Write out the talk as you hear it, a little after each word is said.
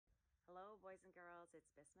boys and girls.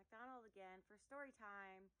 It's Miss MacDonald again for story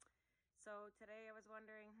time. So today I was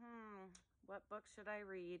wondering, what book should I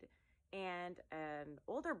read? And an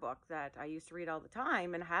older book that I used to read all the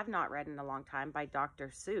time and have not read in a long time by Dr.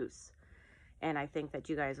 Seuss. And I think that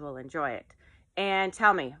you guys will enjoy it. And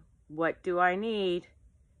tell me, what do I need?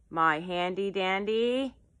 My handy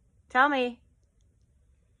dandy? Tell me.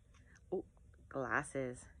 Oh,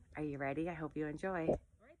 glasses. Are you ready? I hope you enjoy.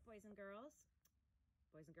 All right, boys and girls.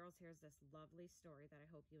 Boys and girls, here's this lovely story that I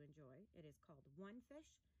hope you enjoy. It is called One Fish,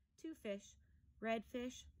 Two Fish, Red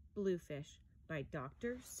Fish, Blue Fish by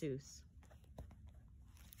Dr. Seuss.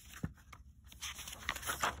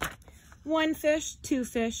 One fish, two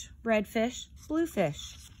fish, red fish, blue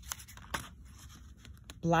fish.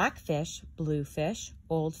 Black fish, blue fish,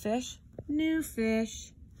 old fish, new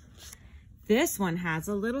fish. This one has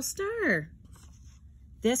a little star.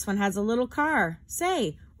 This one has a little car.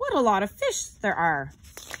 Say, what a lot of fish there are.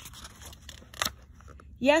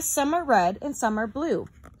 Yes, some are red and some are blue.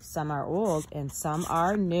 Some are old and some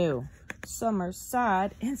are new. Some are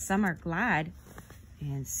sad and some are glad.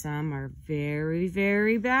 And some are very,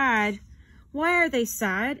 very bad. Why are they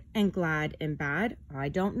sad and glad and bad? I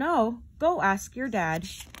don't know. Go ask your dad.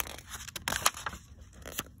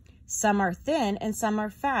 Some are thin and some are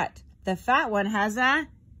fat. The fat one has a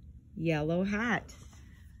yellow hat.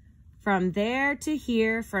 From there to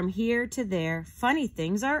here, from here to there, funny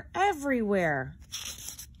things are everywhere.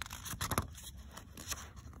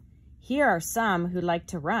 Here are some who like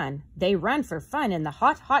to run. They run for fun in the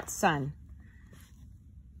hot, hot sun.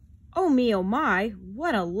 Oh me, oh my,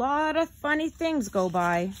 what a lot of funny things go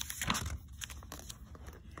by.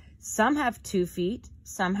 Some have 2 feet,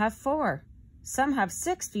 some have 4. Some have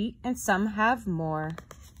 6 feet, and some have more.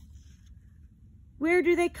 Where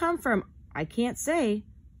do they come from? I can't say,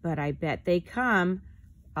 but I bet they come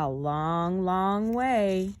a long, long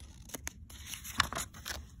way.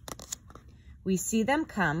 We see them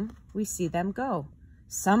come, we see them go.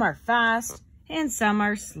 Some are fast, and some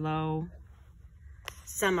are slow.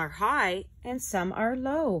 Some are high and some are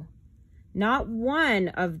low. Not one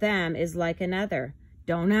of them is like another.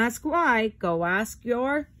 Don't ask why, go ask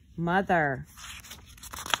your mother.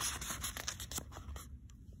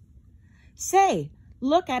 Say,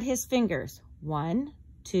 look at his fingers. 1,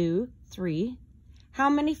 2, 3. How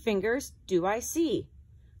many fingers do I see?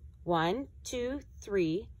 1, 2,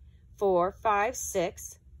 3, 4, 5,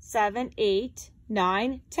 6, 7, 8,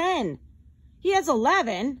 9, 10. He has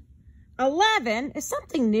 11. 11 is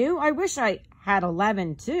something new. I wish I had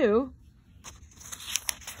 11 too.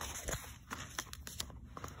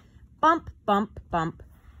 Bump, bump, bump.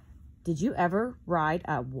 Did you ever ride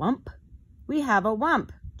a wump? We have a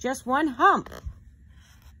wump, just one hump.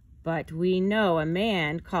 But we know a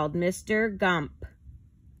man called Mr. Gump.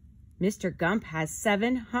 Mr. Gump has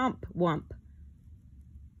 7 hump wump.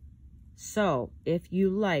 So if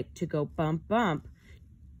you like to go bump, bump,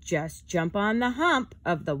 just jump on the hump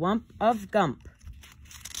of the wump of Gump.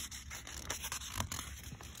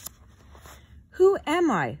 Who am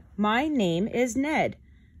I? My name is Ned.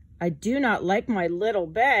 I do not like my little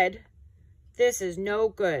bed. This is no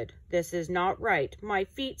good. This is not right. My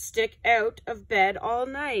feet stick out of bed all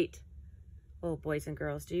night. Oh, boys and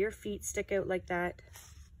girls, do your feet stick out like that?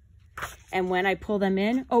 And when I pull them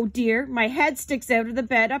in, oh dear, my head sticks out of the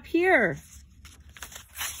bed up here.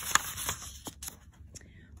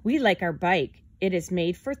 We like our bike. It is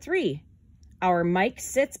made for 3. Our Mike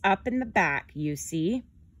sits up in the back, you see.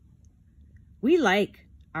 We like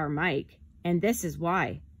our Mike, and this is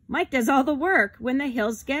why. Mike does all the work when the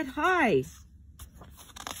hills get high.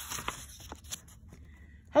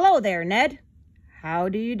 Hello there, Ned. How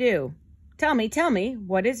do you do? Tell me,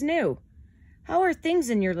 what is new? How are things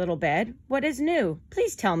in your little bed? What is new?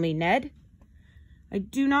 Please tell me, Ned. I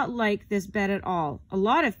do not like this bed at all. A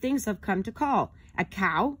lot of things have come to call. A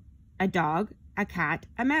cow, a dog, a cat,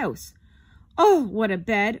 a mouse. Oh, what a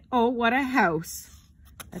bed. Oh, what a house.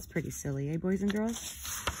 That's pretty silly, eh, boys and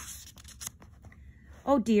girls?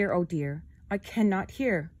 Oh dear, I cannot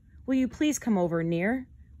hear. Will you please come over near?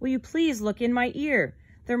 Will you please look in my ear?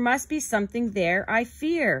 There must be something there, I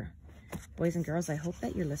fear. Boys and girls, I hope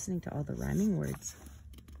that you're listening to all the rhyming words.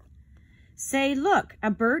 Say, look,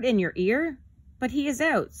 a bird in your ear? But he is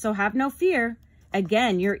out, so have no fear.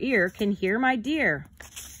 Again, your ear can hear, my dear.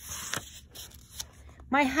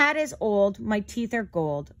 My hat is old, my teeth are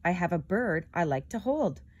gold. I have a bird I like to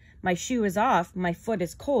hold. My shoe is off, my foot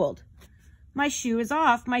is cold. My shoe is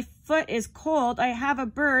off, my foot is cold. I have a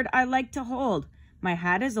bird I like to hold. My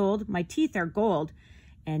hat is old, my teeth are gold.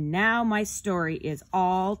 And now my story is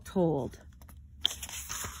all told.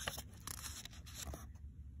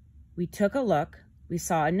 We took a look, we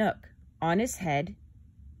saw a nook. On his head,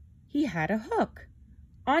 he had a hook.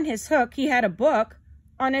 On his hook, he had a book.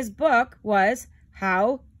 On his book was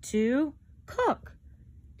How to Cook.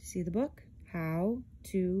 Do you see the book? How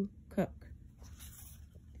to Cook.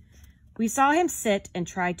 We saw him sit and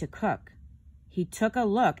try to cook. He took a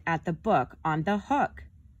look at the book on the hook.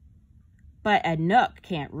 But a Nook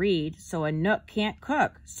can't read, so a Nook can't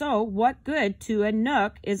cook. So what good to a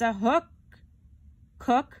Nook is a hook,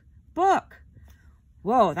 cook, book?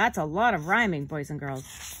 Whoa, that's a lot of rhyming, boys and girls.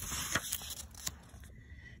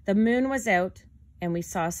 The moon was out, and we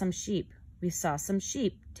saw some sheep. We saw some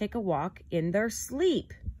sheep take a walk in their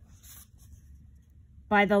sleep.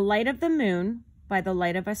 By the light of the moon, by the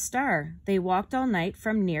light of a star, they walked all night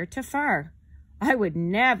from near to far. I would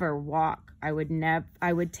never walk. I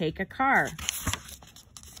would take a car.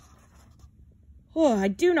 Oh, I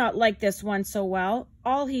do not like this one so well.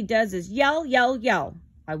 All he does is yell, yell, yell.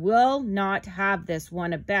 I will not have this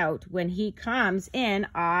one about. When he comes in,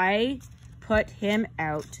 I put him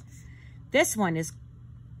out. This one is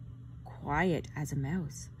quiet as a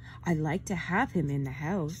mouse. I like to have him in the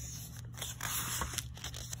house.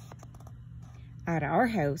 At our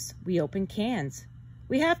house, we open cans.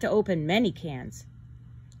 We have to open many cans.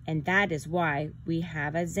 And that is why we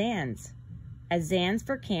have a Zans. A Zans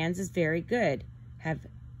for cans is very good. Have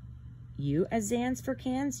you a Zans for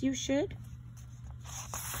cans? You should.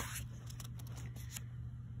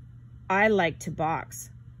 I like to box.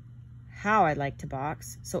 How I like to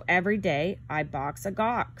box. So every day I box a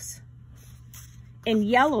gawks. In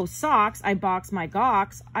yellow socks, I box my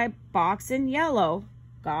gawks. I box in yellow.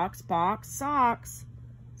 Gawks, box, socks.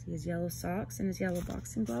 See his yellow socks and his yellow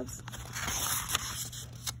boxing gloves?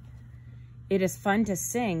 It is fun to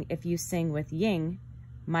sing if you sing with Ying.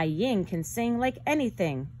 My Ying can sing like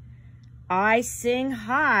anything. I sing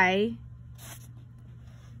high,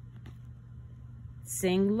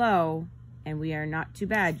 sing low, and we are not too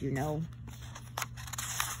bad, you know.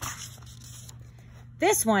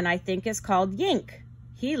 This one I think is called Yink.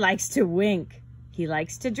 He likes to wink. He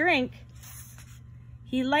likes to drink.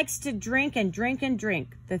 He likes to drink and drink and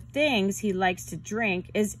drink. The things he likes to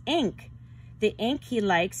drink is ink. The ink he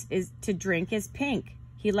likes to drink is pink.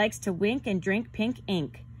 He likes to wink and drink pink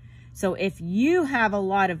ink. So if you have a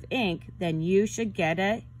lot of ink, then you should get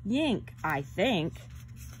a Yink, I think.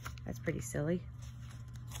 That's pretty silly.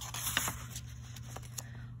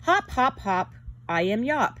 Hop, hop, hop, I am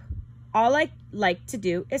Yop. All I like to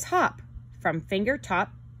do is hop from finger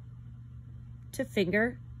top to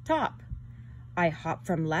finger top. I hop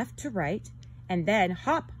from left to right, and then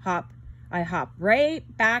hop, hop, I hop right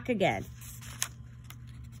back again.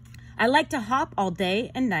 I like to hop all day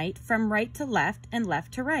and night from right to left and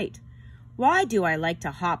left to right. Why do I like to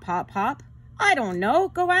hop, hop, hop? I don't know.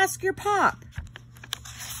 Go ask your pop.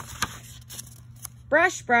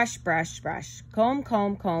 Brush, brush, brush, brush. Comb,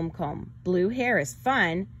 comb, comb, comb. Blue hair is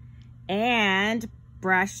fun. And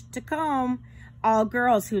brush to comb. All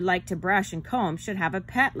girls who like to brush and comb should have a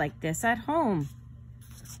pet like this at home.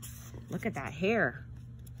 Look at that hair.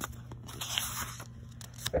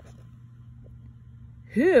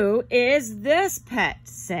 Who is this pet,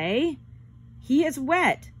 say? He is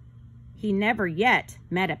wet. He never yet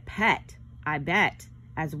met a pet, I bet,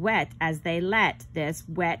 as wet as they let this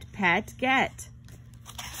wet pet get.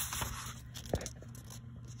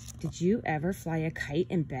 Did you ever fly a kite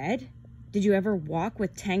in bed? Did you ever walk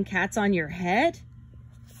with 10 cats on your head?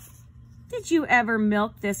 Did you ever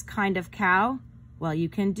milk this kind of cow? Well, you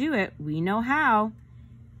can do it. We know how.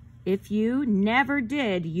 If you never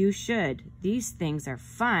did, you should. These things are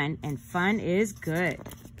fun, and fun is good.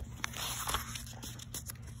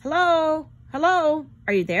 Hello? Hello?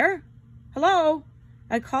 Are you there? Hello?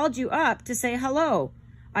 I called you up to say hello.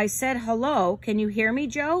 I said hello. Can you hear me,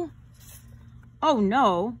 Joe? Oh,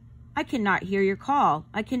 no. I cannot hear your call.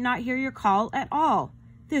 I cannot hear your call at all.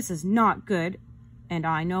 This is not good, and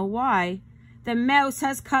I know why. The mouse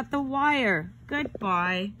has cut the wire.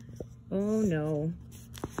 Goodbye. Oh, no.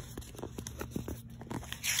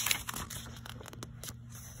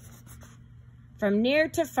 From near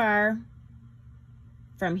to far,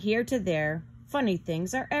 from here to there, funny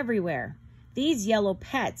things are everywhere. These yellow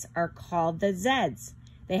pets are called the Zeds.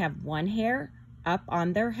 They have one hair up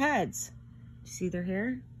on their heads. See their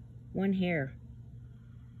hair? One hair.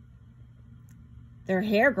 Their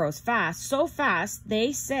hair grows fast, so fast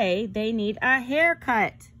they say they need a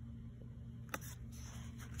haircut.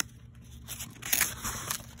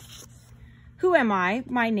 Who am I?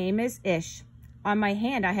 My name is Ish. On my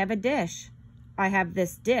hand I have a dish. I have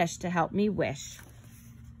this dish to help me wish.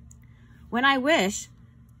 When I wish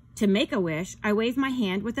to make a wish, I wave my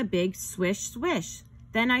hand with a big swish, swish.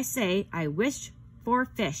 Then I say, I wish for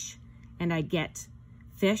fish. and I get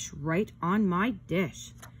fish right on my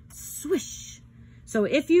dish. Swish! So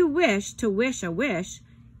if you wish to wish a wish,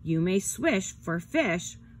 you may swish for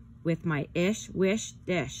fish with my ish wish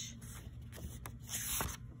dish.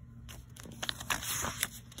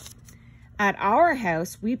 At our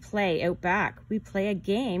house, we play out back. We play a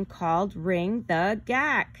game called Ring the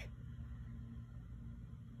Gack.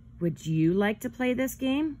 Would you like to play this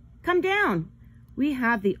game? Come down. We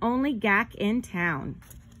have the only gack in town.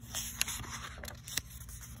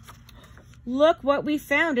 Look what we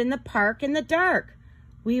found in the park in the dark.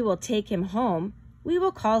 We will take him home. We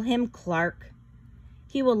will call him Clark.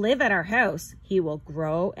 He will live at our house. He will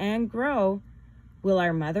grow and grow. Will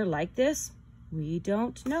our mother like this? We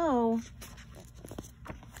don't know.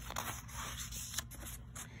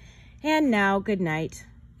 And now, good night.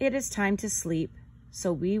 It is time to sleep,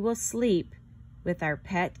 so we will sleep with our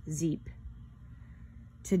pet Zeep.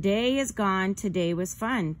 Today is gone, today was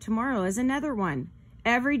fun. Tomorrow is another one.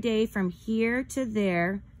 Every day from here to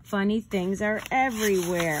there, funny things are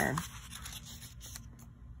everywhere.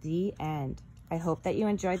 The end. I hope that you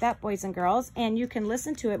enjoyed that, boys and girls, and you can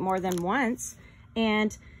listen to it more than once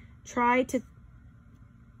and try to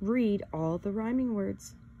read all the rhyming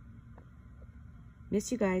words.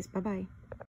 Miss you guys. Bye-bye.